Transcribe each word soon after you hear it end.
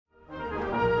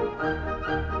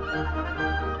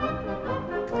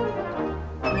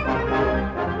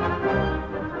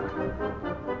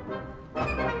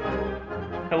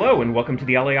Hello, and welcome to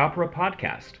the LA Opera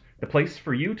Podcast, the place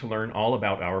for you to learn all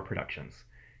about our productions.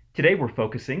 Today we're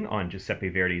focusing on Giuseppe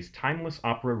Verdi's timeless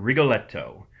opera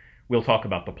Rigoletto. We'll talk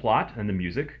about the plot and the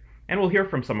music, and we'll hear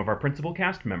from some of our principal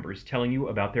cast members telling you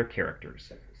about their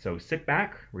characters. So sit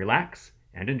back, relax,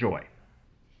 and enjoy.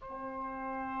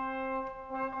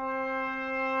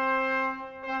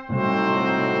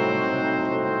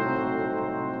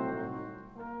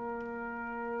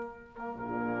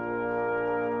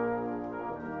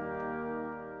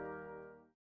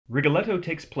 Rigoletto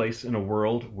takes place in a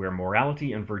world where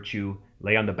morality and virtue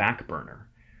lay on the back burner.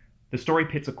 The story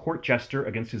pits a court jester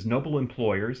against his noble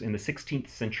employers in the 16th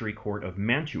century court of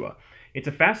Mantua. It's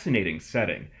a fascinating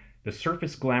setting. The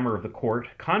surface glamour of the court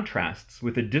contrasts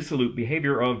with the dissolute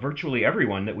behavior of virtually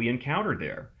everyone that we encounter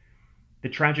there. The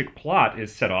tragic plot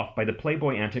is set off by the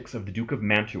playboy antics of the Duke of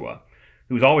Mantua,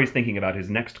 who's always thinking about his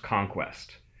next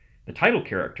conquest. The title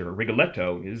character,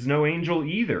 Rigoletto, is no angel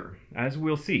either, as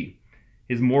we'll see.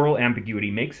 His moral ambiguity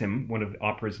makes him one of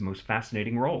opera's most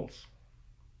fascinating roles.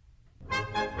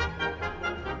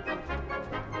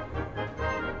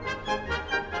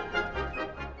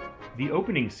 The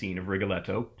opening scene of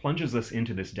Rigoletto plunges us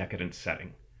into this decadent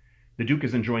setting. The Duke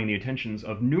is enjoying the attentions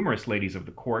of numerous ladies of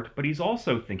the court, but he's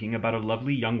also thinking about a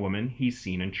lovely young woman he's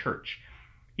seen in church.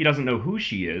 He doesn't know who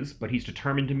she is, but he's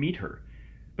determined to meet her.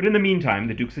 But in the meantime,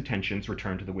 the Duke's attentions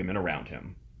return to the women around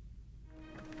him.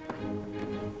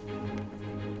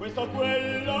 Questo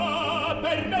quella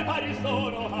per me pari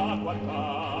sono a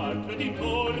quant'altre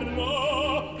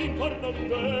d'intorno di vero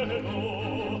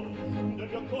del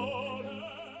mio cuore.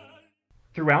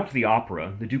 Throughout the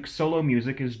opera, the Duke's solo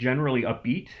music is generally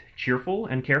upbeat, cheerful,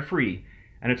 and carefree,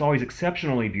 and it's always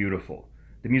exceptionally beautiful.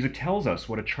 The music tells us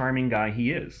what a charming guy he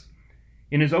is.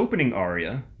 In his opening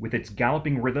aria, with its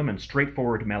galloping rhythm and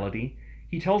straightforward melody,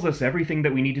 he tells us everything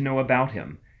that we need to know about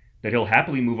him, that he'll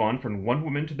happily move on from one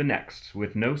woman to the next,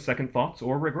 with no second thoughts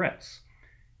or regrets.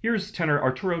 Here's tenor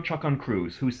Arturo Chacon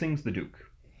Cruz, who sings the Duke.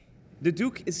 The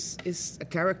Duke is a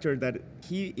character that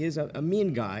he is a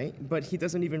mean guy, but he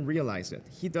doesn't even realize it.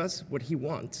 He does what he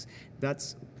wants.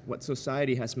 That's what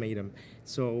society has made him.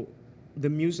 So the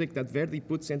music that Verdi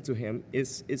puts into him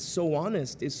is so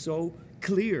honest, is so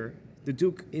clear. The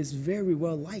Duke is very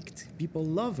well liked. People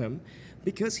love him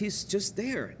because he's just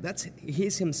there.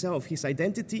 He's himself. His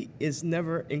identity is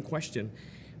never in question.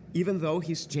 Even though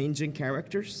he's changing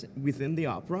characters within the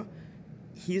opera,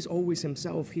 he is always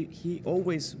himself. He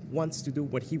always wants to do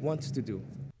what he wants to do.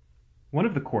 One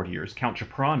of the courtiers, Count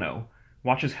Ceprano,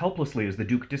 watches helplessly as the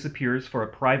Duke disappears for a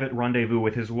private rendezvous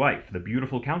with his wife, the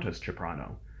beautiful Countess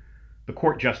Ceprano. The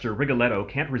court jester Rigoletto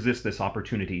can't resist this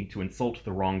opportunity to insult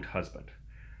the wronged husband.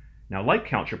 Now, like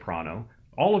Count Ceprano,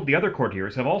 all of the other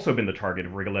courtiers have also been the target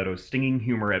of Rigoletto's stinging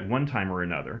humor at one time or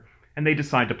another, and they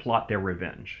decide to plot their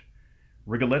revenge.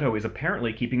 Rigoletto is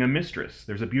apparently keeping a mistress.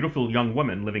 There's a beautiful young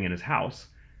woman living in his house,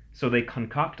 so they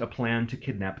concoct a plan to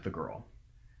kidnap the girl.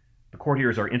 The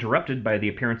courtiers are interrupted by the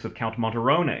appearance of Count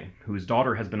Monterone, whose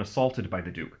daughter has been assaulted by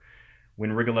the Duke.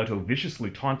 When Rigoletto viciously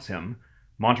taunts him,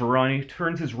 Monterone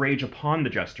turns his rage upon the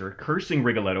jester, cursing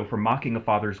Rigoletto for mocking a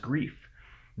father's grief.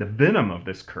 The venom of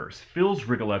this curse fills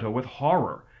Rigoletto with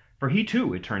horror, for he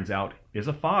too, it turns out, is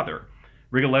a father.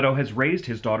 Rigoletto has raised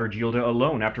his daughter Gilda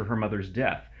alone after her mother's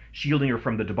death, shielding her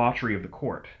from the debauchery of the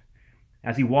court.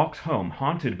 As he walks home,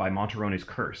 haunted by Monterone's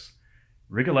curse,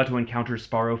 Rigoletto encounters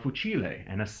Sparo Fucile,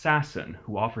 an assassin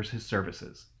who offers his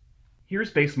services. Here's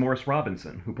bass Morris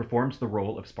Robinson, who performs the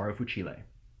role of Sparo Fucile.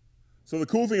 So the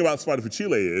cool thing about Sparo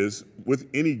Fucile is, with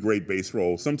any great bass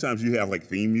role, sometimes you have like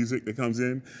theme music that comes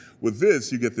in. With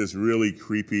this, you get this really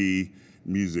creepy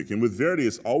music. And with Verdi,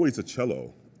 it's always a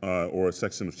cello, or a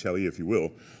section of cello, if you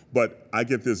will. But I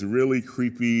get this really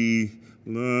creepy,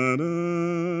 la, da,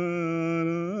 da,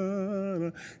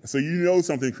 da. So you know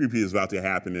something creepy is about to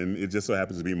happen, and it just so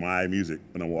happens to be my music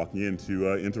when I'm walking in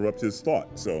to interrupt his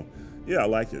thought. So yeah, I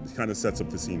like it. It kind of sets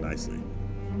up the scene nicely.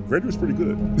 Verdi was pretty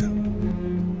good.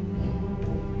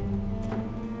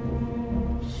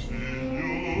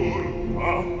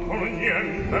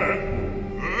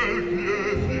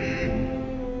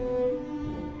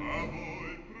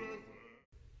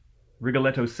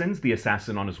 Rigoletto sends the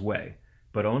assassin on his way,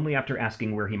 but only after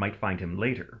asking where he might find him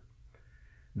later.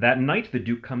 That night the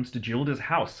Duke comes to Gilda's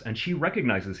house, and she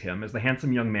recognizes him as the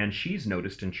handsome young man she's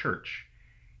noticed in church.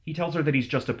 He tells her that he's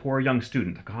just a poor young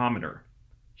student, a commoner.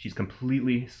 She's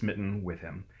completely smitten with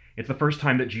him. It's the first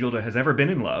time that Gilda has ever been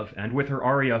in love, and with her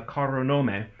aria Caro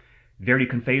Nome, Verdi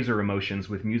conveys her emotions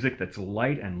with music that's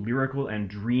light and lyrical and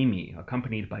dreamy,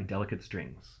 accompanied by delicate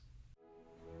strings.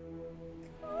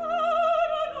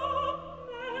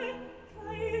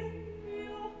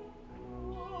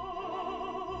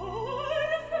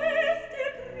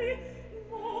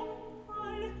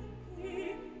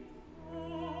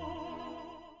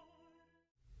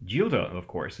 Gilda, of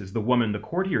course, is the woman the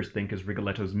courtiers think is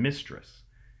Rigoletto's mistress.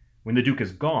 When the Duke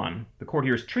is gone, the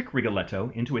courtiers trick Rigoletto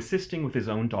into assisting with his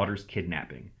own daughter's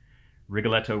kidnapping.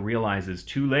 Rigoletto realizes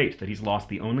too late that he's lost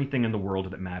the only thing in the world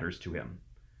that matters to him.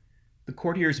 The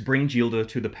courtiers bring Gilda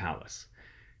to the palace.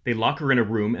 They lock her in a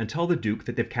room and tell the Duke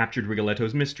that they've captured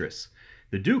Rigoletto's mistress.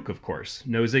 The Duke, of course,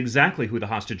 knows exactly who the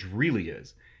hostage really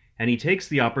is, and he takes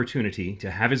the opportunity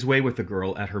to have his way with the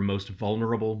girl at her most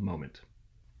vulnerable moment.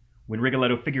 When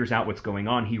Rigoletto figures out what's going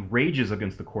on, he rages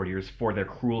against the courtiers for their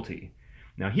cruelty.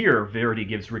 Now here, Verdi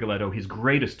gives Rigoletto his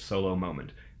greatest solo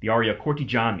moment, the aria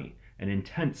Cortigiani, an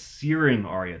intense, searing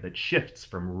aria that shifts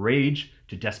from rage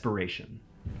to desperation.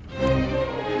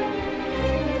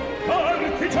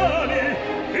 Partigiani,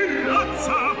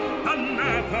 illazza,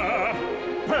 dannata,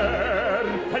 per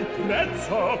quel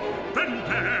prezzo,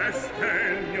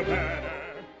 vendeste il mio bene.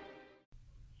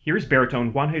 Here's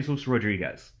baritone Juan Jesus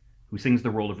Rodriguez, who sings the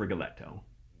role of Rigoletto.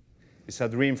 It's a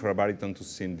dream for a baritone to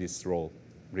sing this role,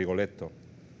 Rigoletto.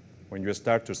 When you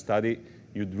start to study,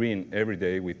 you dream every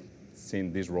day with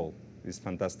singing this role. It's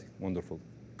fantastic, wonderful.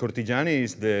 Cortigiani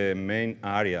is the main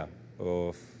aria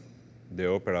of the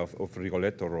opera of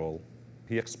Rigoletto role.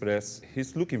 He expressed,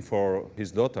 he's looking for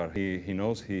his daughter. He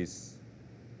knows he's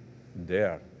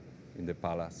there in the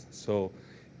palace. So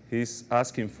he's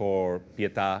asking for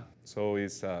pietà. So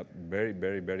it's a very,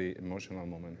 very, very emotional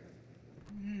moment.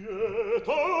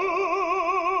 Pietà,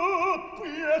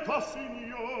 pietà,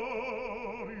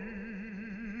 signori.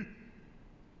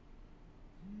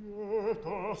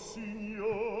 Pietà,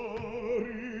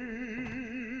 signori.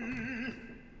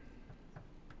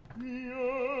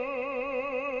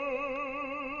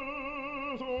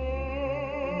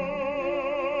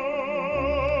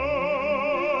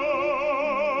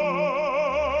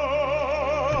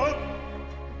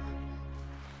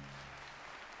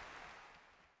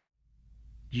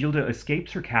 Gilda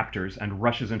escapes her captors and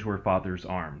rushes into her father's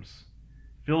arms.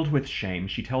 Filled with shame,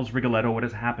 she tells Rigoletto what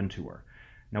has happened to her.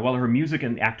 Now, while her music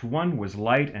in Act 1 was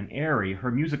light and airy, her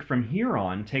music from here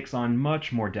on takes on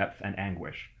much more depth and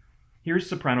anguish. Here's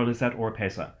soprano Lisette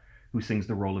Oropesa, who sings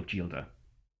the role of Gilda.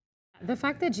 The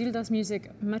fact that Gilda's music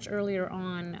much earlier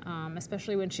on,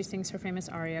 especially when she sings her famous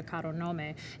aria Caro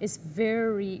Nome, is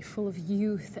very full of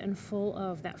youth and full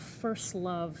of that first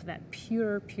love, that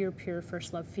pure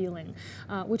first love feeling,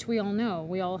 which we all know,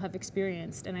 we all have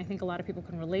experienced, and I think a lot of people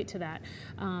can relate to that.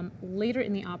 Later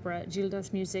in the opera,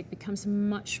 Gilda's music becomes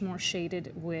much more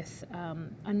shaded with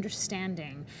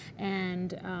understanding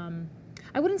and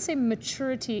I wouldn't say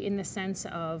maturity in the sense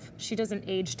of she doesn't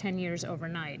age 10 years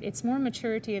overnight. It's more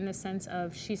maturity in the sense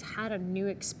of she's had a new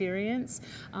experience.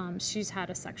 She's had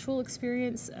a sexual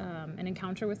experience, an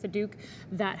encounter with the Duke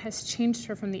that has changed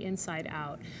her from the inside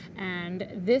out. And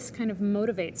this kind of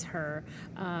motivates her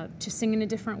to sing in a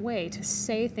different way, to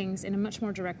say things in a much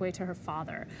more direct way to her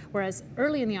father. Whereas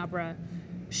early in the opera,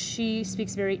 she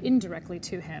speaks very indirectly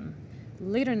to him.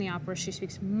 Later in the opera, she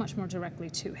speaks much more directly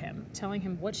to him, telling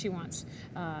him what she wants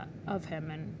of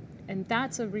him, and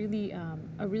that's a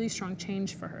really strong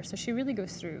change for her. So she really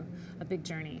goes through a big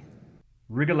journey.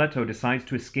 Rigoletto decides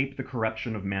to escape the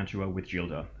corruption of Mantua with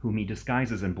Gilda, whom he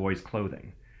disguises in boy's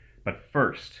clothing. But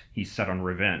first, he's set on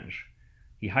revenge.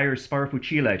 He hires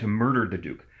Sparafucile to murder the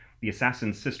Duke. The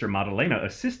assassin's sister Maddalena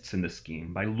assists in the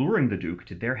scheme by luring the Duke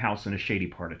to their house in a shady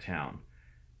part of town.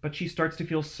 But she starts to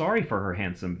feel sorry for her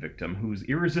handsome victim, whose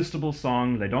irresistible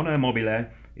song Le Donna Mobile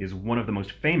is one of the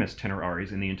most famous tenor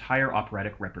arias in the entire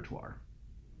operatic repertoire.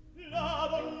 La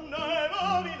donna è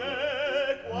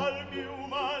mobile, qual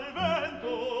piuma al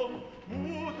vento,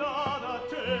 muta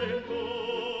d'accento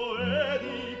e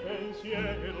di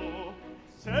pensiero,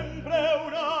 sempre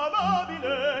una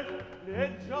mobile,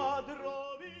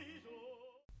 leggiadro viso.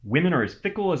 Women are as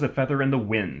fickle as a feather in the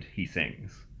wind, he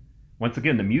sings. Once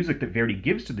again, the music that Verdi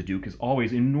gives to the Duke is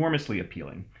always enormously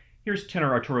appealing. Here's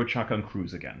tenor Arturo Chacon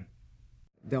Cruz again.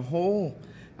 The whole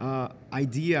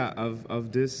idea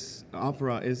of this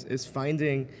opera is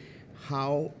finding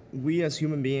how we as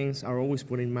human beings are always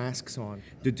putting masks on.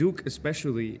 The Duke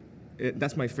especially,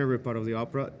 that's my favorite part of the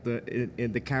opera,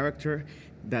 the character,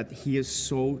 that he is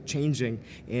so changing,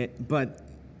 but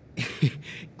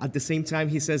at the same time,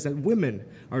 he says that women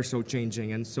are so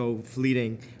changing and so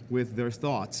fleeting with their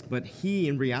thoughts, but he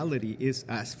in reality is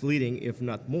as fleeting, if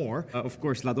not more. Of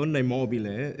course, La Donna Immobile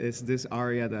is this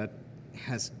aria that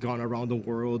has gone around the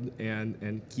world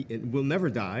and it will never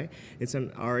die. It's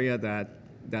an aria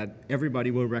that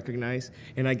everybody will recognize,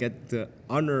 and I get the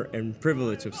honor and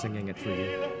privilege of singing it for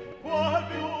you. Qual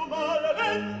più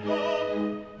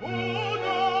malvento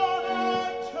muta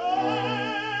d'accento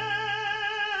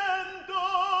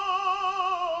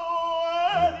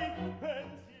e di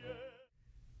pensiero.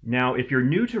 Now, if you're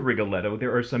new to Rigoletto,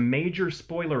 there are some major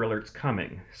spoiler alerts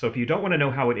coming, so if you don't want to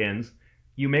know how it ends,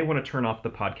 you may want to turn off the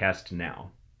podcast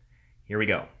now. Here we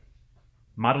go.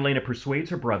 Maddalena persuades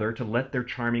her brother to let their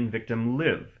charming victim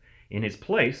live. In his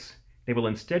place, they will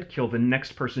instead kill the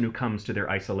next person who comes to their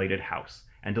isolated house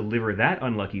and deliver that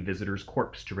unlucky visitor's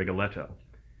corpse to Rigoletto.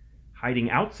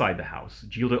 Hiding outside the house,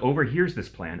 Gilda overhears this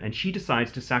plan and she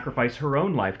decides to sacrifice her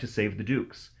own life to save the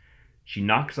Duke's. She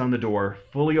knocks on the door,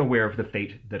 fully aware of the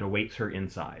fate that awaits her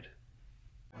inside.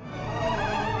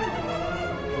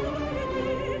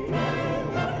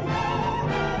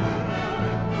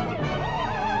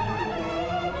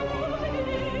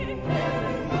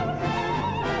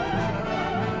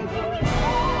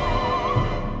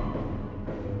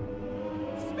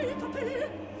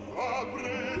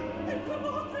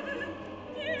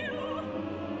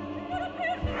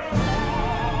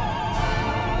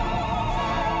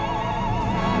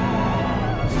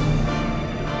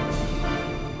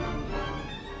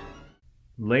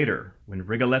 Later, when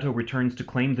Rigoletto returns to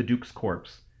claim the Duke's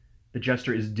corpse, the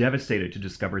jester is devastated to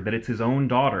discover that it's his own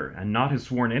daughter and not his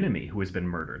sworn enemy who has been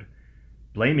murdered.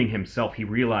 Blaming himself, he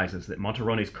realizes that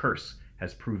Monterone's curse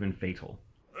has proven fatal.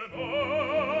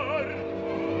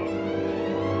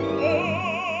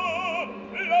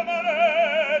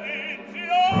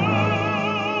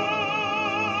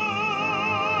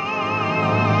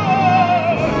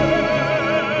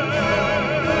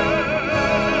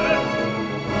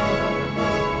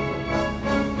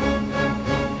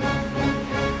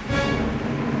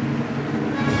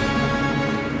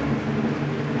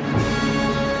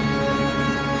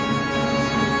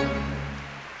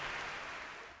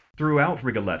 Throughout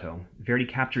Rigoletto, Verdi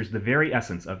captures the very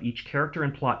essence of each character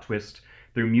and plot twist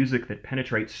through music that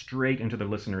penetrates straight into the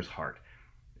listener's heart.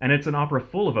 And it's an opera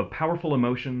full of powerful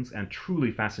emotions and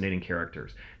truly fascinating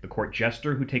characters. The court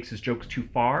jester who takes his jokes too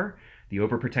far, the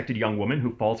overprotected young woman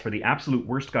who falls for the absolute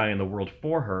worst guy in the world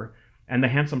for her, and the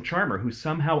handsome charmer who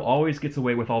somehow always gets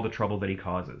away with all the trouble that he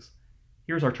causes.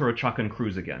 Here's Arturo Chacan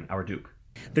Cruz again, our Duke.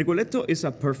 Rigoletto is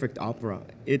a perfect opera.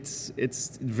 It's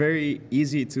very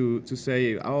easy to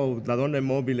say, oh, La Donna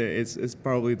Immobile is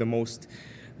probably the most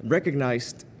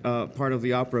recognized part of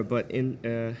the opera, but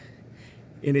in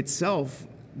itself,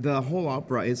 the whole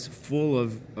opera is full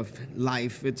of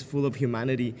life. It's full of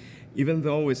humanity. Even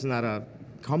though it's not a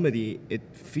comedy, it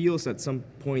feels at some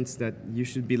points that you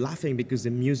should be laughing because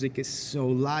the music is so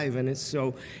live and it's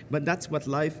so... But that's what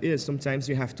life is. Sometimes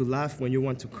you have to laugh when you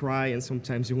want to cry, and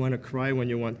sometimes you want to cry when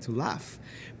you want to laugh.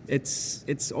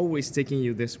 It's always taking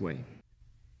you this way.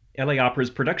 LA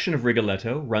Opera's production of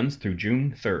Rigoletto runs through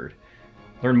June 3rd.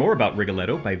 Learn more about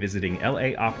Rigoletto by visiting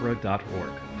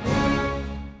laopera.org.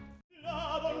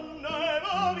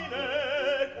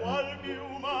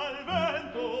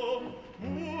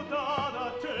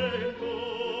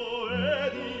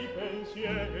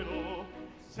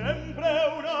 Sempre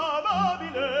un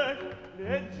amabile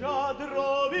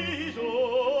leggiadro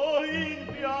viso